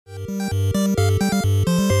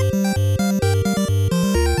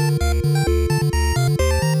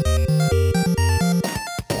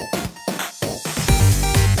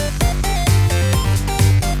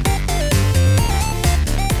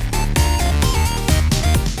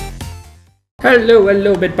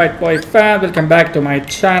Hello Bitbite Boy fans, welcome back to my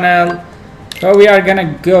channel. So we are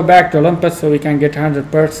gonna go back to Olympus so we can get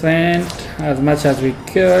 100% as much as we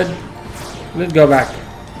could. Let's go back.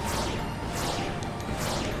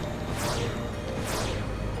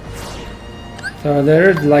 So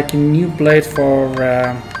there is like a new place for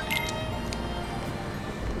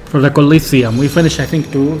the Coliseum. We finished I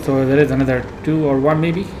think 2, so there is another 2 or 1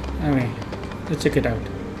 maybe. Anyway, let's check it out.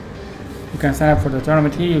 You can sign up for the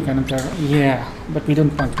tournament here, you can enter, yeah, but we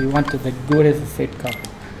don't want, we want the goodest Fate Cup.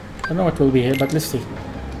 I don't know what will be here, but let's see.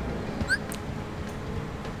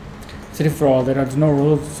 City for all, there are no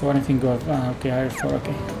rules, so anything goes. Okay, hire for,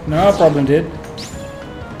 okay. No problem, dude.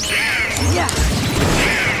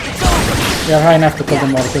 You're high enough to put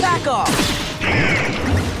them all quickly. Back off.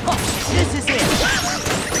 This is it.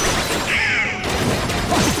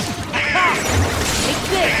 Take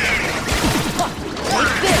this.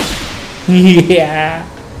 Take this. Yeah.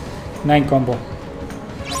 9 combo.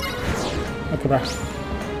 Okay, bye.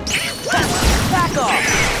 Back off.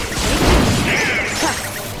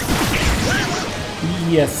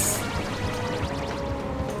 Yes.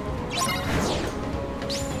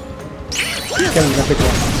 Kill the big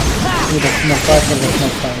one. Ooh, that's not fire, that's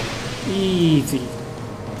not fire. Easy.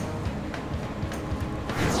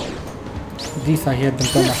 These I hit them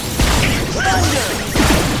so much.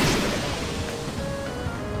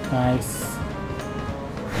 Nice.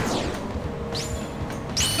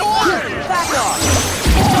 Back off.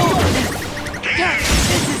 It's over.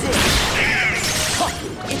 This is it.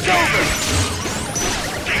 It's over.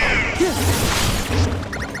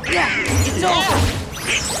 Yeah, it's over.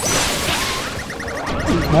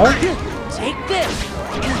 No? Take this.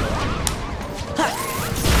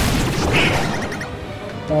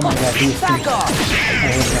 Oh my god, these Back things. off. I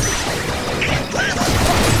hate them.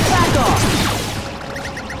 Back off.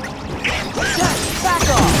 Back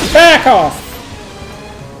off. Back off!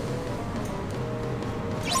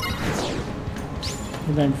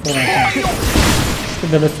 Hit them before I can. Hit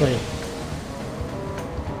the best way.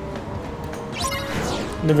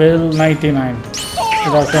 Level 99.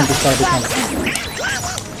 Without 25 becomes.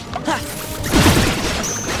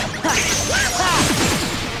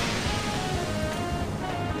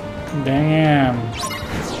 Damn.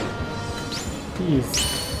 Peace.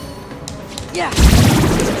 Yeah.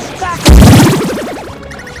 Back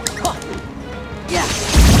off. Yeah.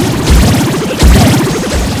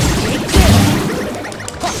 Take this.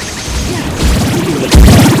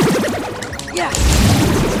 Yeah.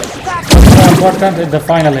 Back off. So important is the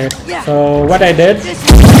final hit. Yeah. So what I did, This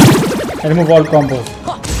I remove all combos.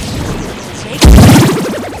 Take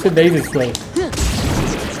So the easiest way. this.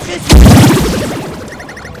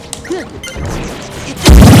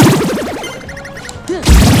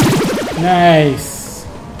 Nice.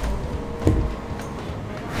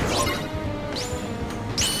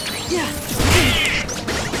 Yeah.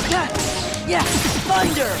 Yeah.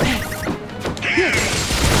 Thunder.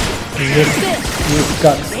 This you've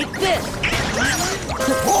got. Take this.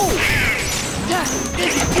 Oh. Yeah.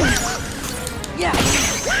 Yeah.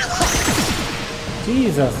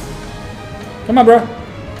 Jesus. Come on, bro.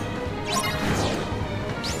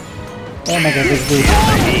 Oh my god, this dude.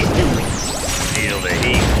 Feel the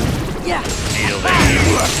heat. Yeah. Feel the heat.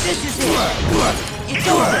 This is it. It's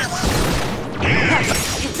over.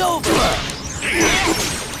 It's over.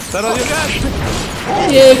 Settle your gun.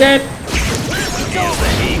 Yeah, good. It's Feel over. the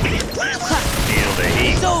heat. Feel the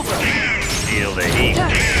heat. It's over. Feel the heat.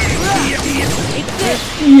 Take this.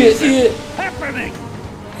 Yeah. Happening.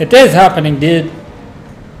 It is happening, dude.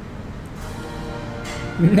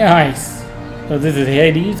 Nice. So this is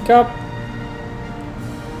Hades Cup.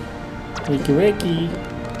 Wakey wakey.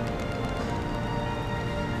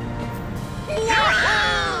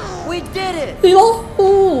 We did it.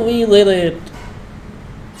 Yahoo! We did it.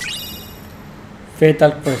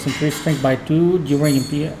 Fatal first, increase strength by 2 during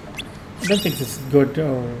MP. I don't think this is good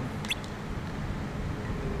or.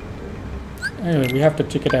 Anyway, we have to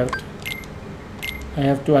check it out. I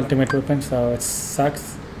have 2 ultimate weapons, so it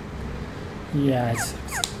sucks. Yeah, it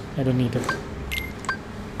sucks. I don't need it.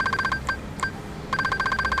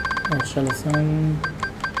 Oh, Shelson.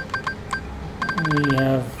 We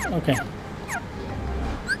have. Okay.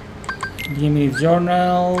 DME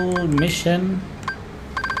journal mission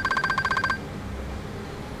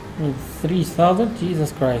with 3,000.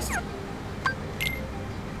 Jesus Christ.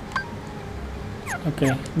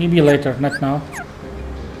 Okay, maybe later, not now.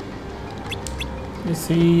 Let's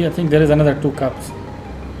see. I think there is another 2 cups,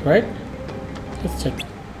 right? Let's check.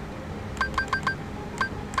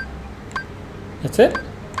 That's it.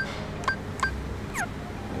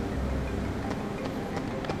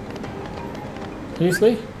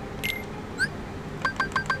 Seriously?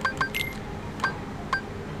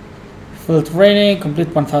 Full training, complete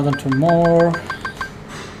 1000 or more.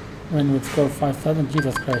 When would score 5000?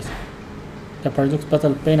 Jesus Christ. The paradox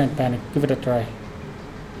battle, pain and panic. Give it a try.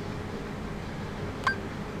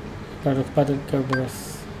 Paradox battle,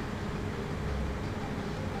 Kerberos.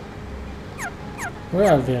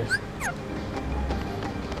 Where are they?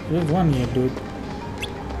 There's one here, dude.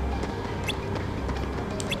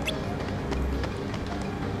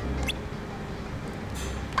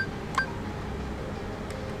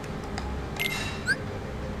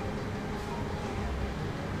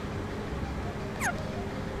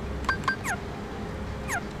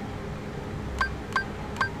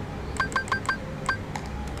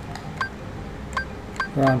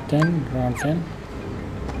 Round 10, round 10.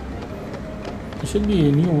 There should be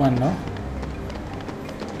a new one now.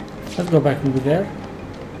 Let's go back maybe there.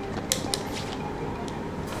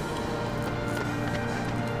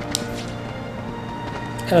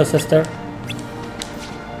 Hello sister.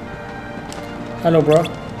 Hello bro.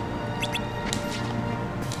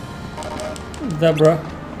 The bro.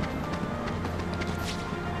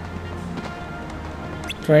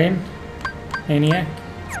 Train. Maniac.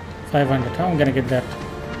 500. How am I gonna get that?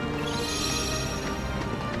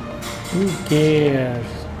 Who cares?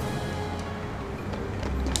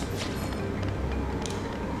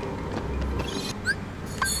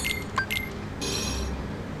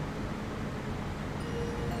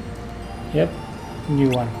 Yep, new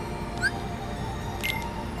one.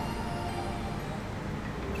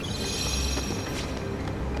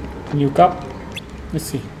 New cup. Let's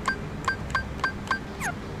see.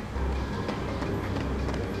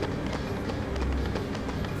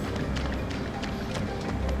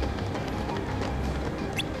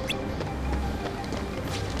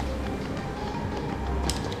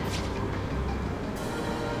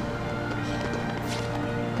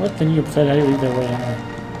 What the new upside down either way anyway.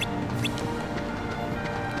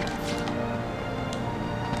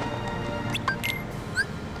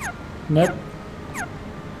 Nope.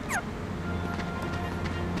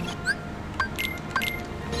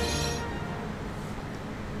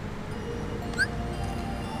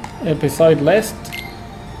 Episode list.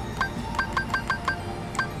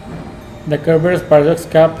 The Kerberos Paradox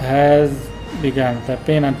Cup has begun. The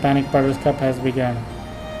Pain and Panic Paradox Cup has begun.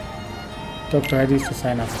 Talk to Hades to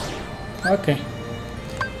sign up. Okay.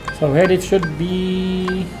 So Hades should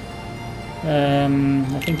be I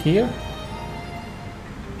think here.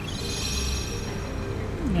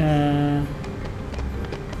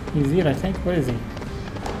 He's here I think. Where is he?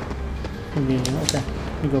 Maybe, okay.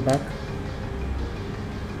 Let me go back.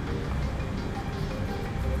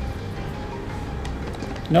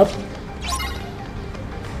 Nope.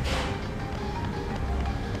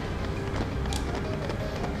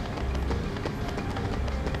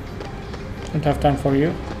 Don't have time for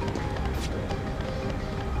you.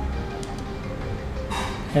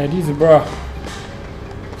 Hades, bro.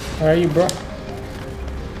 Where are you, bro?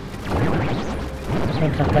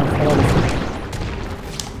 Don't have time for all this.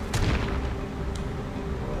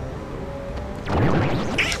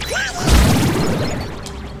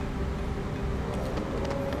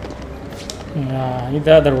 Yeah,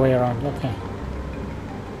 the other way around. Okay.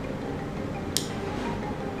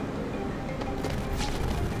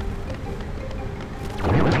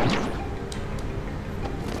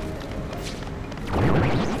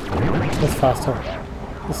 That's faster.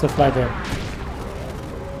 Let's fly there.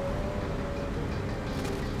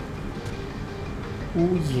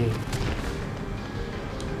 Oh yeah.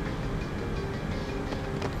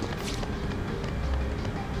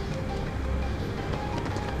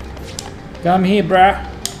 Come here, bruh.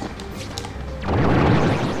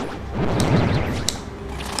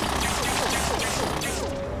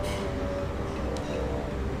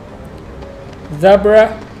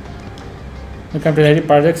 Zebra. Welcome to the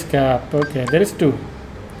Paradox Cup. Okay, there is two.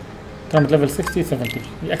 Tournament level 60, 70.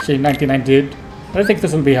 Actually, 99 dude. I don't think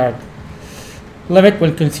this will be hard. Limit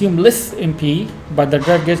will consume less MP, but the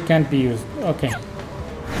drug gauge can't be used. Okay.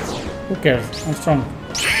 Who cares? I'm strong.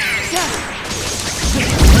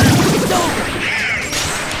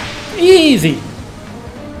 Easy.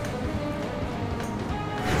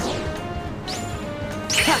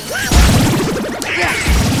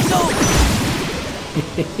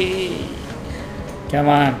 Come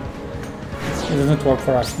on. It doesn't work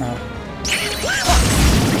for us now.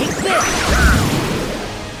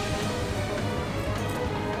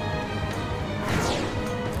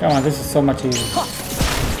 Come on, this is so much easier.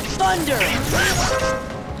 Thunder!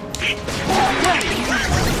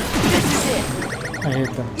 This is it. I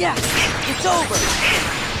hate them. Yeah, it's over.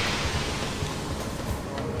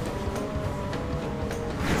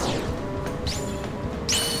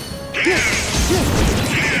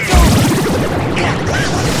 It's over.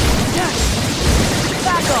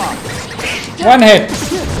 One hit.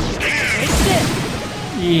 Take this.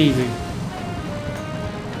 Easy.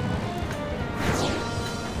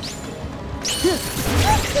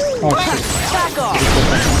 Oh shit. Back off.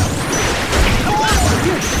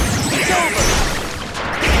 It's over.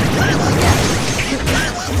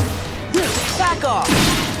 Back off.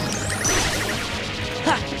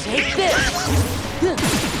 Ha, take this.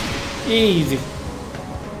 Easy.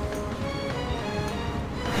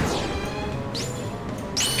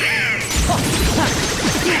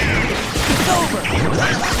 It's over.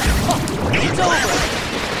 It's over.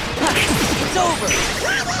 It's over.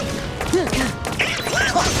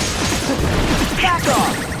 Back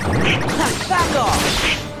off. Back off.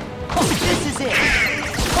 This is it.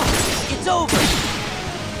 It's over.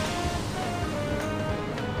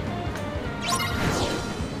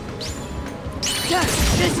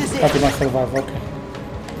 This is it. Copy my survive, okay.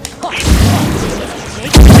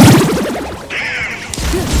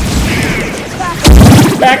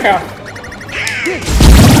 Back up.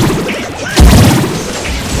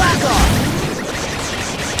 Back off.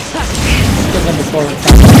 Kill them before it's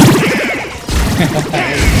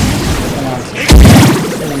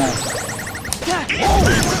Really nice.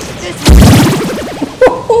 This is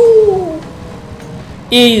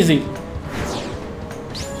Easy.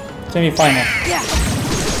 Semi-final. yeah.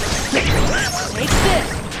 Take this.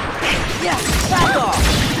 Yeah. Back off.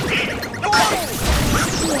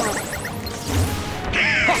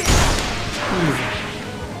 Easy.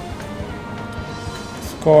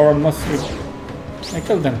 Score almost. I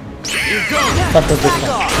killed them. Start with this Back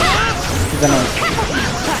one. off. He's annoying.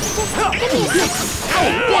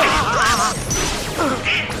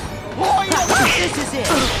 This is it.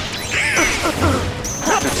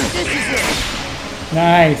 This is it.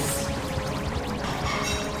 Nice.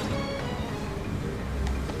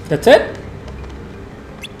 That's it?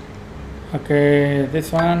 Okay,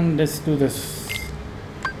 this one, let's do this.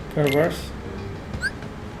 Reverse.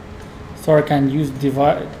 So I can use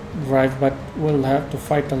drive, but we'll have to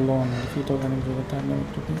fight alone. If you don't do the time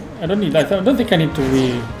limit to be. I don't need that. I don't think I need to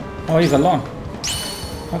be. Oh, he's alone.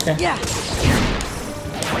 Okay. Yeah.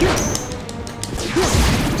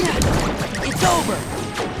 It's over.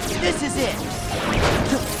 This is it.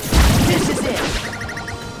 This is it.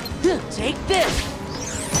 Take this.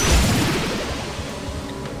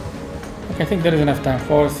 Okay, I think there is enough time.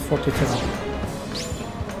 4:47.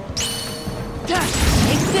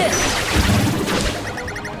 Take this.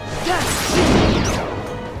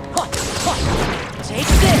 Take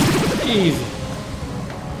this. Easy.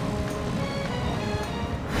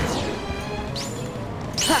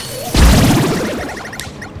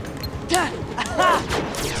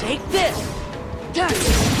 Take this.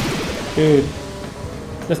 Dude.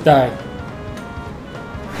 Just die.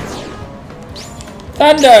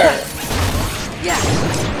 Thunder! Yeah.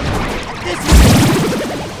 This is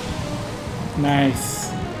it. Nice.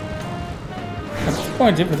 At this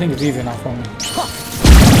point, everything is easy now for me.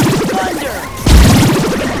 Thunder.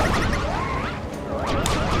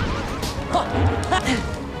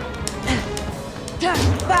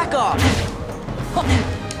 Back off.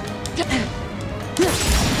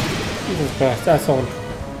 Jesus Christ, that's all.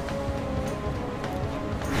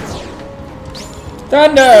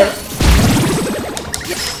 Thunder!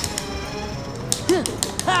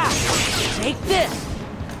 Take this.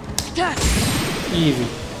 Easy.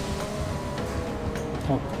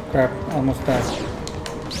 Oh crap, almost died.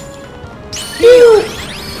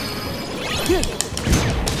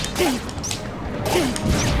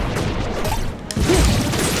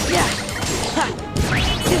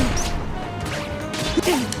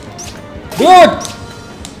 Good!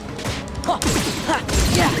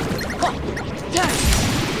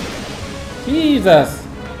 Jesus!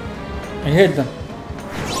 I hit them.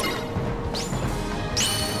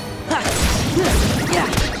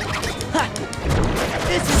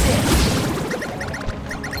 This is it.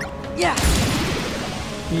 Yeah.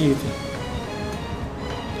 Easy.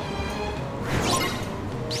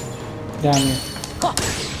 Damn it.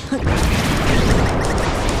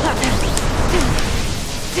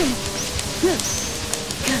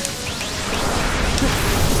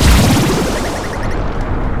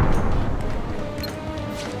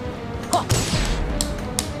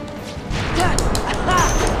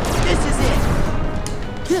 This is it.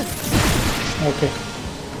 Okay.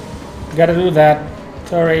 Gotta do that.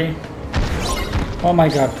 Sorry. Oh my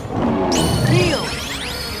god. Heal.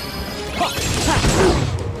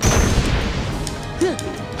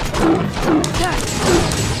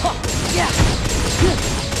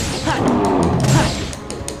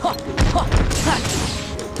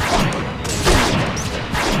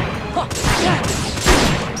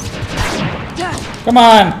 Come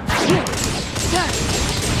on!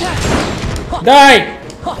 Die!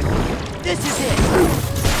 This is it.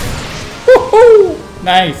 Woohoo!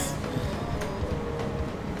 Nice.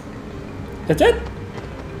 That's it?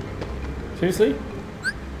 Seriously?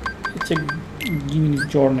 It's a gimme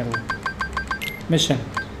journal. Mission.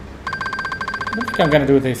 I don't think I'm gonna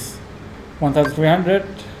do this. 1300.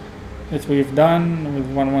 This we've done with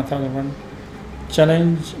 1001.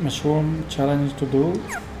 Challenge, mushroom challenge to do.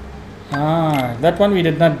 Ah, that one we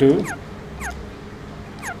did not do.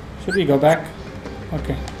 Should we go back?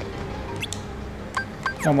 Okay.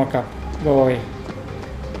 No more cup. Go away.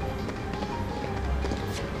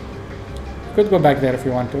 You could go back there if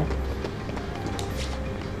you want to.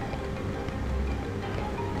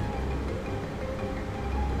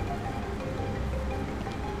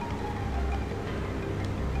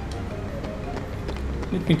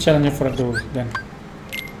 Let me challenge you for a duel then.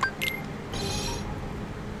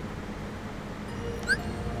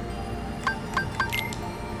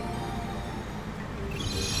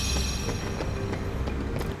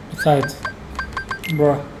 Besides,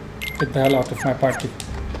 bro, get the hell out of my party.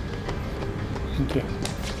 Thank you.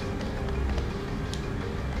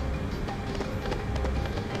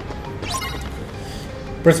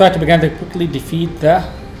 Press Y to begin to quickly defeat the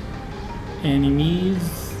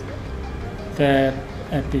enemies that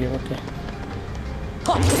appear. Okay.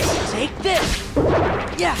 Take this.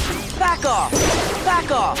 Yeah, back off.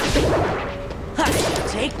 Back off.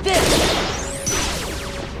 Take this.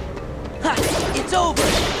 It's over.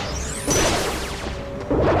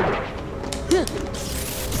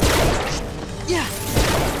 Yeah.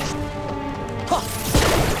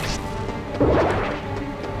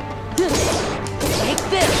 Take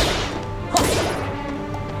this.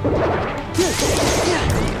 Yeah.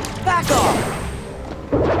 Back off.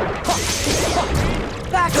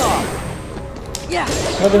 Back off. Yeah.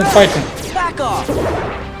 Rather than fighting. Back off.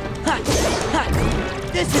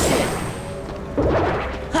 This is it.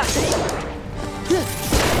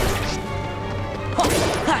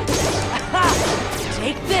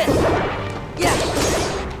 Take this. Yeah.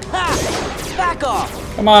 Back off.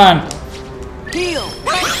 Come on. Heal.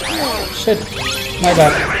 Shit. My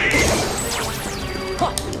bad.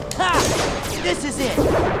 This is it.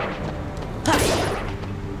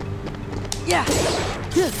 Yeah.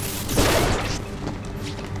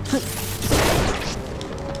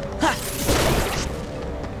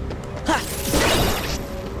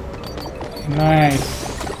 Nice.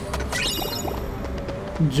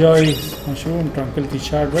 Joy's mushroom, tranquility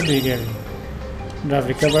shard. What do you get? Drive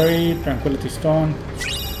recovery, tranquility stone,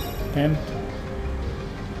 pen.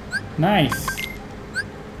 Nice.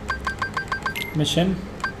 Mission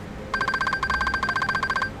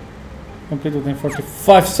complete within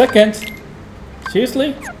 45 seconds.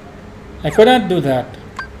 Seriously? I couldn't do that.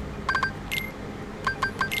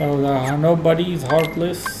 So nobody's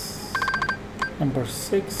heartless. Number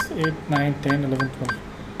 6, 8, 9, 10, 11,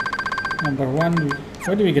 12. Number 1.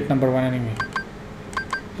 Where do we get number 1 anyway?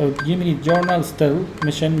 So give me journal still.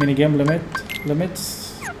 Mission, minigame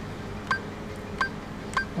limits.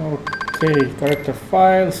 Okay, character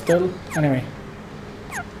file still. Anyway.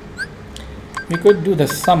 We could do the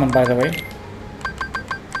summon, by the way.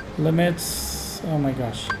 Limits. Oh my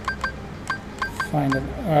gosh. Find an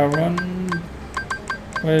run.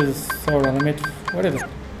 Where is Sora limit? What is it?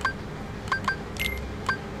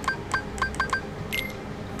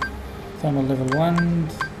 Summon level 1.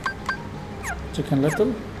 Chicken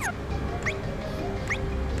Little.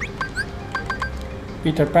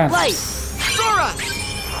 Peter Pan. Light. Sora.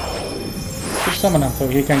 Should summon him so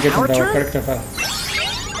he can get in the character file.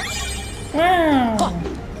 Wow.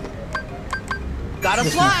 Gotta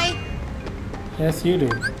fly. Yes, you do.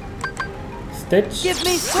 Stitch. Give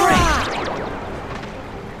me strength.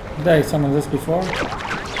 Did I summon this before?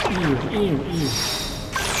 Ew.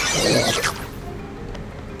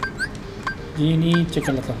 Genie,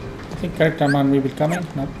 Chicken Little. I think character man will be coming.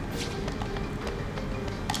 Nope.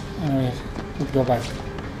 Anyway, let's go back.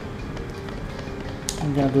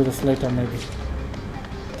 I'm gonna do this later maybe.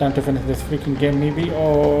 Time to finish this freaking game maybe,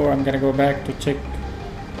 or I'm gonna go back to check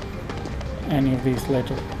any of these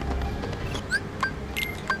later.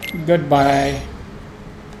 Goodbye.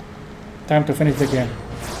 Time to finish the game.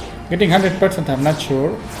 Getting 100%, I'm not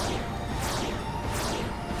sure.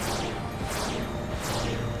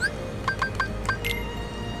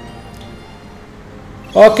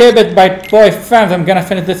 Okay, but by boy fans, I'm gonna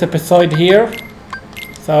finish this episode here.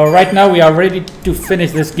 So right now we are ready to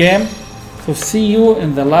finish this game. So see you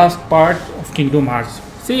in the last part of Kingdom Hearts.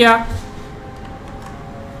 See ya!